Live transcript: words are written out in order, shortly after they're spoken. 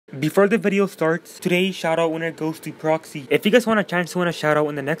Before the video starts, today's shoutout winner goes to Proxi. If you guys want a chance to win a shoutout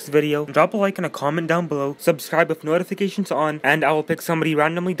in the next video, drop a like and a comment down below, subscribe with notifications on, and I will pick somebody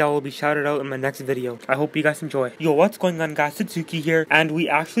randomly that will be shouted out in my next video. I hope you guys enjoy. Yo, what's going on guys, it's Sukie here, and we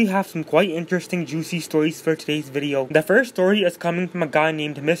actually have some quite interesting juicy stories for today's video. The first story is coming from a guy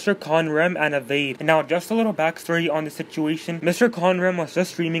named MrConRem and Evade. Now, just a little backstory on the situation. MrConRem was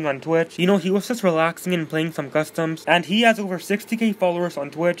just streaming on Twitch. You know, he was just relaxing and playing some customs, and he has over 60k followers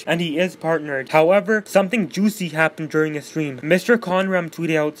on Twitch, and he is partnered. However, something juicy happened during his stream. MrConRem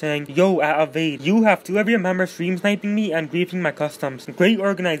tweeted out saying, "Yo, at Evade, you have 2 of your members stream sniping me and griefing my customs. Great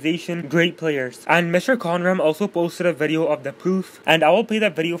organization, great players." And MrConRem also posted a video of the proof, and I will play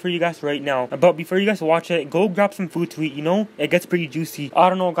that video for you guys right now. But before you guys watch it, go grab some food to eat, you know? It gets pretty juicy. I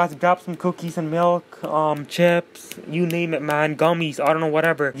don't know guys, grab some cookies and milk, chips, you name it man, gummies, I don't know,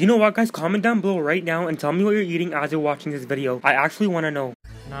 whatever. You know what guys, comment down below right now and tell me what you're eating as you're watching this video. I actually want to know.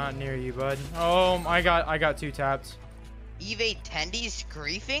 Not near you, bud. Oh, I got 2 taps. Tendy's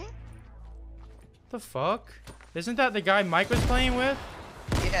griefing? The fuck? Isn't that the guy Mike was playing with?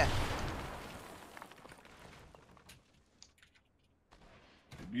 Yeah.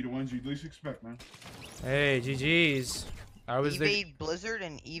 Be the ones you least expect, man. Hey, GG's. I was Evade Blizzard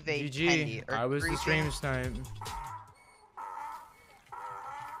and Evade GG. Tendy. I was griefing. the stream snipe.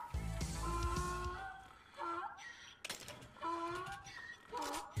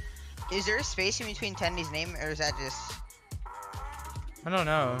 Is there a space in between Tendy's name, or is that just... I don't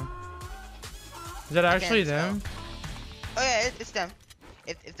know. Is that actually them? Oh yeah, it's them.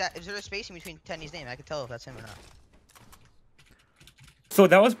 If there a space in between Tendy's name, I can tell if that's him or not. So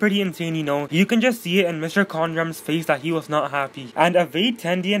that was pretty insane, you know. You can just see it in MrConRem's face that he was not happy. And Evade,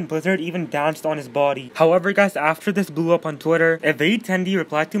 Tendy, and Blizzard even danced on his body. However guys, after this blew up on Twitter, Evade, Tendy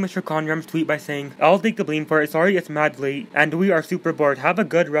replied to MrConRem's tweet by saying, "I'll take the blame for it, sorry it's mad late, and we are super bored, have a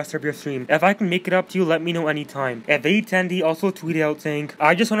good rest of your stream. If I can make it up to you, let me know anytime." Evade, Tendy also tweeted out saying,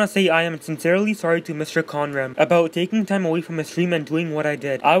 "I just want to say I am sincerely sorry to MrConRem about taking time away from his stream and doing what I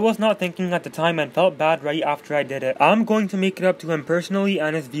did. I was not thinking at the time and felt bad right after I did it. I'm going to make it up to him personally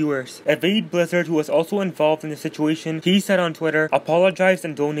and his viewers." Evade Blizzard, who was also involved in the situation, he said on Twitter, "Apologized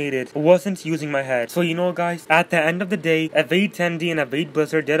and donated. Wasn't using my head." So you know guys, at the end of the day, Evade Tendy and Evade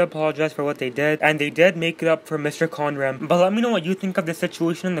Blizzard did apologize for what they did, and they did make it up for MrConRem. But let me know what you think of the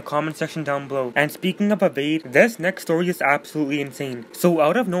situation in the comment section down below. And speaking of Evade, this next story is absolutely insane. So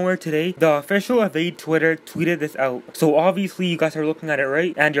out of nowhere today, the official Evade Twitter tweeted this out. So obviously you guys are looking at it,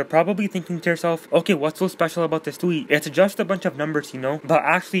 right? And you're probably thinking to yourself, okay, what's so special about this tweet? It's just a bunch of numbers, you know? But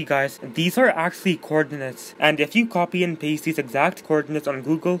actually guys, these are actually coordinates, and if you copy and paste these exact coordinates on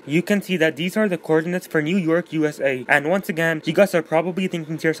Google, you can see that these are the coordinates for New York, USA. And once again, you guys are probably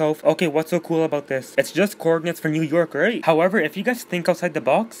thinking to yourself, okay, what's so cool about this? It's just coordinates for New York, right? However, if you guys think outside the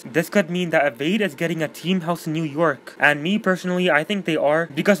box, this could mean that Evade is getting a team house in New York. And me personally, I think they are,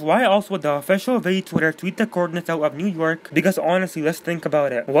 because why else would the official Evade Twitter tweet the coordinates out of New York? Because honestly, let's think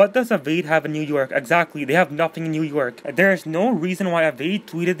about it. What does Evade have in New York? Exactly, they have nothing in New York. There is no reason why Evade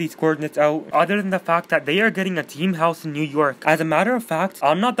tweeted these coordinates out other than the fact that they are getting a team house in New York. As a matter of fact,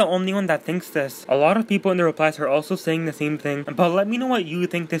 I'm not the only one that thinks this. A lot of people in the replies are also saying the same thing, but let me know what you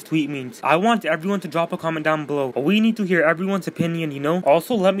think this tweet means. I want everyone to drop a comment down below. We need to hear everyone's opinion, you know?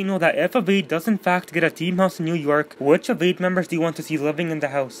 Also, let me know that if Evade does in fact get a team house in New York, which Evade members do you want to see living in the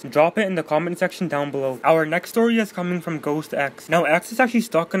house? Drop it in the comment section down below. Our next story is coming from GhostX. Now, X is actually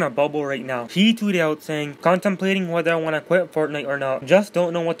stuck in a bubble right now. He tweeted out saying, "Contemplating whether I want to quit Fortnite or not. Just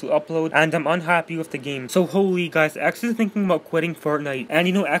don't know what to upload and I'm unhappy with the game." So holy guys, X is thinking about quitting Fortnite. And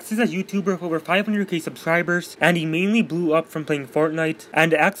you know, X is a YouTuber with over 500k subscribers, and he mainly blew up from playing Fortnite.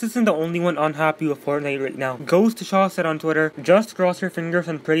 And X isn't the only one unhappy with Fortnite right now. Shah said on Twitter, "Just cross your fingers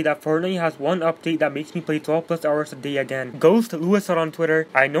and pray that Fortnite has one update that makes me play 12+ hours a day again." Lewis said on Twitter,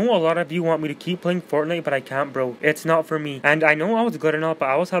 "I know a lot of you want me to keep playing Fortnite, but I can't bro. It's not for me. And I know I was good enough, but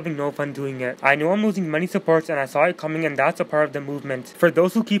I was having no fun doing it. I know I'm losing many supports and I saw it coming, and that's a part of the movement. For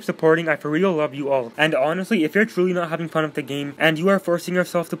those who keep supporting, I for real love you all. And honestly, if you're truly not having fun with the game, and you are forcing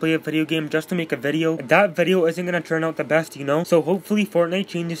yourself to play a video game just to make a video, that video isn't gonna turn out the best, you know? So hopefully Fortnite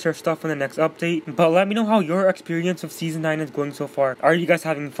changes their stuff in the next update. But let me know how your experience of Season 9 is going so far. Are you guys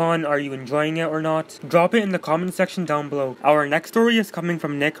having fun? Are you enjoying it or not? Drop it in the comment section down below." Our next story is coming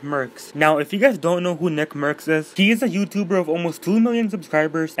from NickMercs. Now, if you guys don't know who NickMercs is, he is a YouTuber of almost 2 million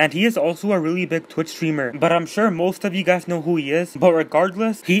subscribers, and he is also a really big Twitch streamer. But I'm sure most of you guys know who he is. this. But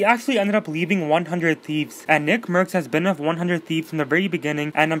regardless, he actually ended up leaving 100 Thieves, and NickMercs has been with 100 Thieves from the very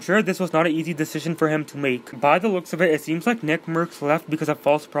beginning, and I'm sure this was not an easy decision for him to make. By the looks of it, it seems like NickMercs left because of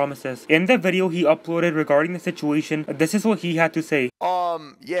false promises. In the video he uploaded regarding the situation, this is what he had to say.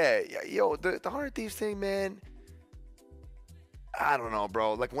 Yeah, yo, the 100 Thieves thing, man, I don't know,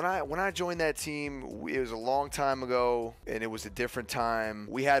 bro. Like when I joined that team, it was a long time ago, and it was a different time.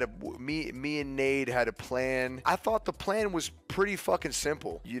 We had me and Nade had a plan. I thought the plan was pretty fucking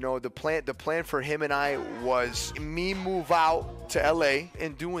simple. You know, the plan for him and I was me move out to LA,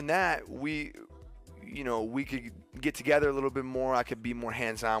 and doing that, we could get together a little bit more. I could be more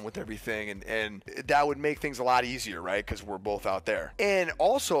hands-on with everything, and that would make things a lot easier, right? Because we're both out there. And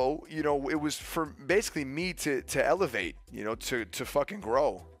also, you know, it was for basically me to elevate, you know, to fucking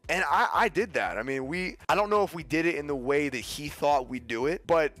grow. And I did that. I mean, I don't know if we did it in the way that he thought we'd do it,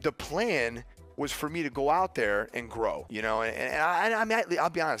 but the plan was for me to go out there and grow, you know. And I mean, I'll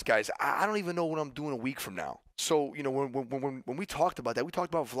be honest, guys, I don't even know what I'm doing a week from now. So, you know, when we talked about that, we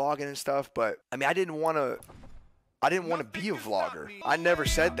talked about vlogging and stuff, but I mean, I didn't want to be a vlogger. I never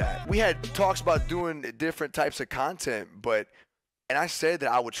said that. We had talks about doing different types of content, and I said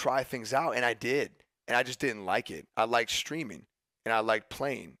that I would try things out, and I did, and I just didn't like it. I liked streaming, and I liked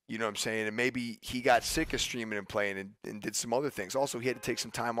playing, you know what I'm saying? And maybe he got sick of streaming and playing and did some other things. Also, he had to take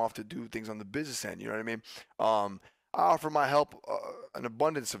some time off to do things on the business end, you know what I mean? I offer my help an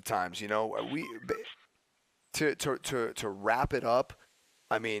abundance of times, you know. To wrap it up,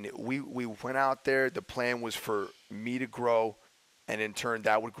 I mean, we went out there. The plan was for me to grow, and in turn,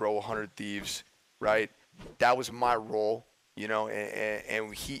 that would grow 100 Thieves, right? That was my role, you know,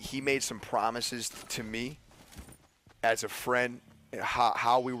 and he made some promises to me as a friend,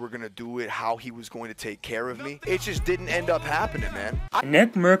 how we were going to do it, how he was going to take care of me. It just didn't end up happening, man.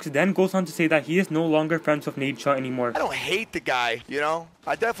 NickMercs then goes on to say that he is no longer friends with NetJ anymore. I don't hate the guy, you know.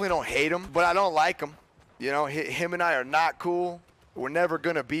 I definitely don't hate him, but I don't like him. You know, him and I are not cool. We're never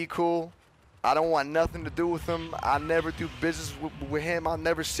going to be cool. I don't want nothing to do with him. I never do business with him. I'll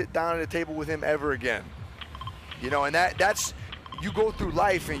never sit down at a table with him ever again. You know, and that's, you go through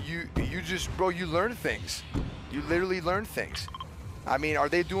life and you just, bro, you learn things. You literally learn things. I mean, are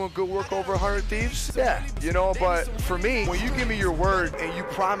they doing good work over 100 Thieves? Yeah, you know, but for me, when you give me your word and you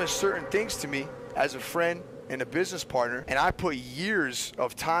promise certain things to me as a friend and a business partner, and I put years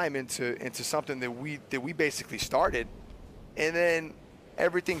of time into something that we basically started, and then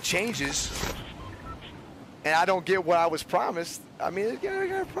everything changes, and I don't get what I was promised, I mean, I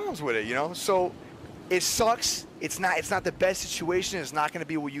got problems with it, you know? So it sucks. It's not the best situation. It's not going to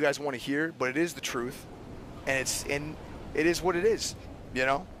be what you guys want to hear, but it is the truth, and it is what it is, you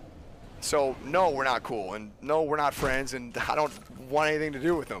know? So no, we're not cool, and no, we're not friends, and I don't want anything to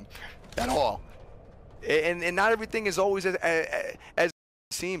do with them at all. And not everything is always as it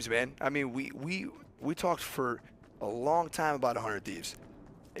seems, man. I mean, we talked for a long time about 100 Thieves,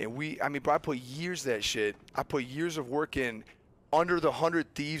 and I mean, bro, I put years of that shit. I put years of work in under the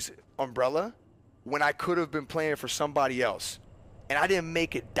 100 Thieves umbrella when I could have been playing for somebody else, and I didn't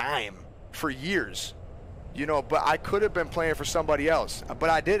make a dime for years, you know. But I could have been playing for somebody else, but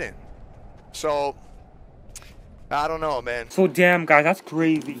I didn't. So I don't know, man. So damn, guys, that's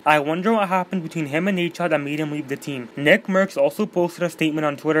crazy. I wonder what happened between him and NetJ that made him leave the team. NickMercs also posted a statement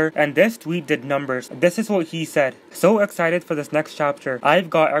on Twitter, and this tweet did numbers. This is what he said. So excited for this next chapter. I've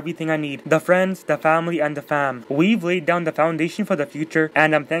got everything I need. The friends, the family, and the fam. We've laid down the foundation for the future,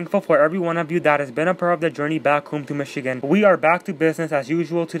 and I'm thankful for every one of you that has been a part of the journey back home to Michigan. We are back to business as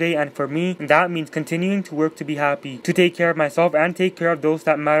usual today, and for me, that means continuing to work to be happy, to take care of myself and take care of those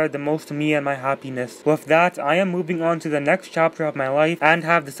that matter the most to me and my happiness. With that, I am moving on to the next chapter of my life and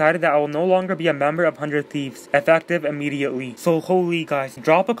have decided that I will no longer be a member of 100 Thieves, effective immediately. So holy guys,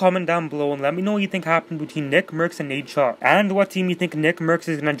 drop a comment down below and let me know what you think happened between NickMercs and NetJ, and what team you think NickMercs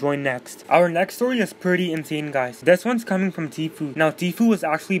is gonna join next. Our next story is pretty insane, guys. This one's coming from Tfue. Now Tfue is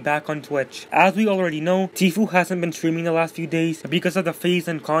actually back on Twitch. As we already know, Tfue hasn't been streaming the last few days because of the FaZe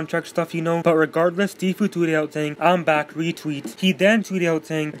and contract stuff, you know, but regardless, Tfue tweeted out saying, "I'm back," retweet. He then tweeted out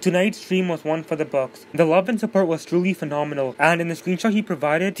saying, "Tonight's stream was one for the books. The love and support was truly phenomenal," and in the screenshot he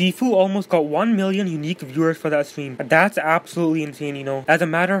provided, Tfue almost got 1 million unique viewers for that stream. That's absolutely insane, you know. As a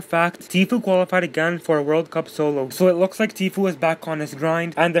matter of fact, Tfue qualified again for a World Cup solo, so it looks like Tfue is back on his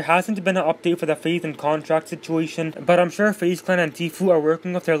grind, and there hasn't been an update for the FaZe and contract situation, but I'm sure FaZeClan and Tfue are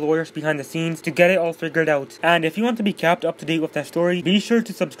working with their lawyers behind the scenes to get it all figured out. And if you want to be kept up to date with that story, be sure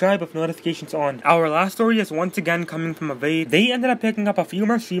to subscribe with notifications on. Our last story is once again coming from Evade. They ended up picking up a few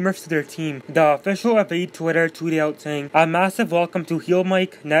more streamers to their team. The official Evade Twitter tweeted out saying, "A massive welcome to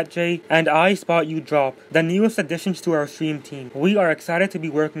Hulvc, NetJ, and iSpotYourDrop, the newest additions to our stream team. We are excited to be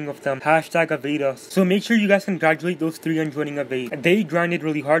working with them. #EvadeUs." So make sure you guys congratulate those 3 on joining Evade. They grinded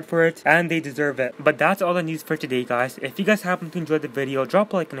really hard for it, and they deserve it. But that's all the news for today, guys. If you guys happen to enjoy the video,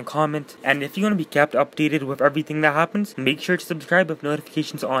 drop a like and a comment. And if you want to be kept updated with everything that happens, make sure to subscribe with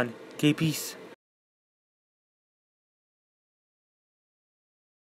notifications on. Okay, peace.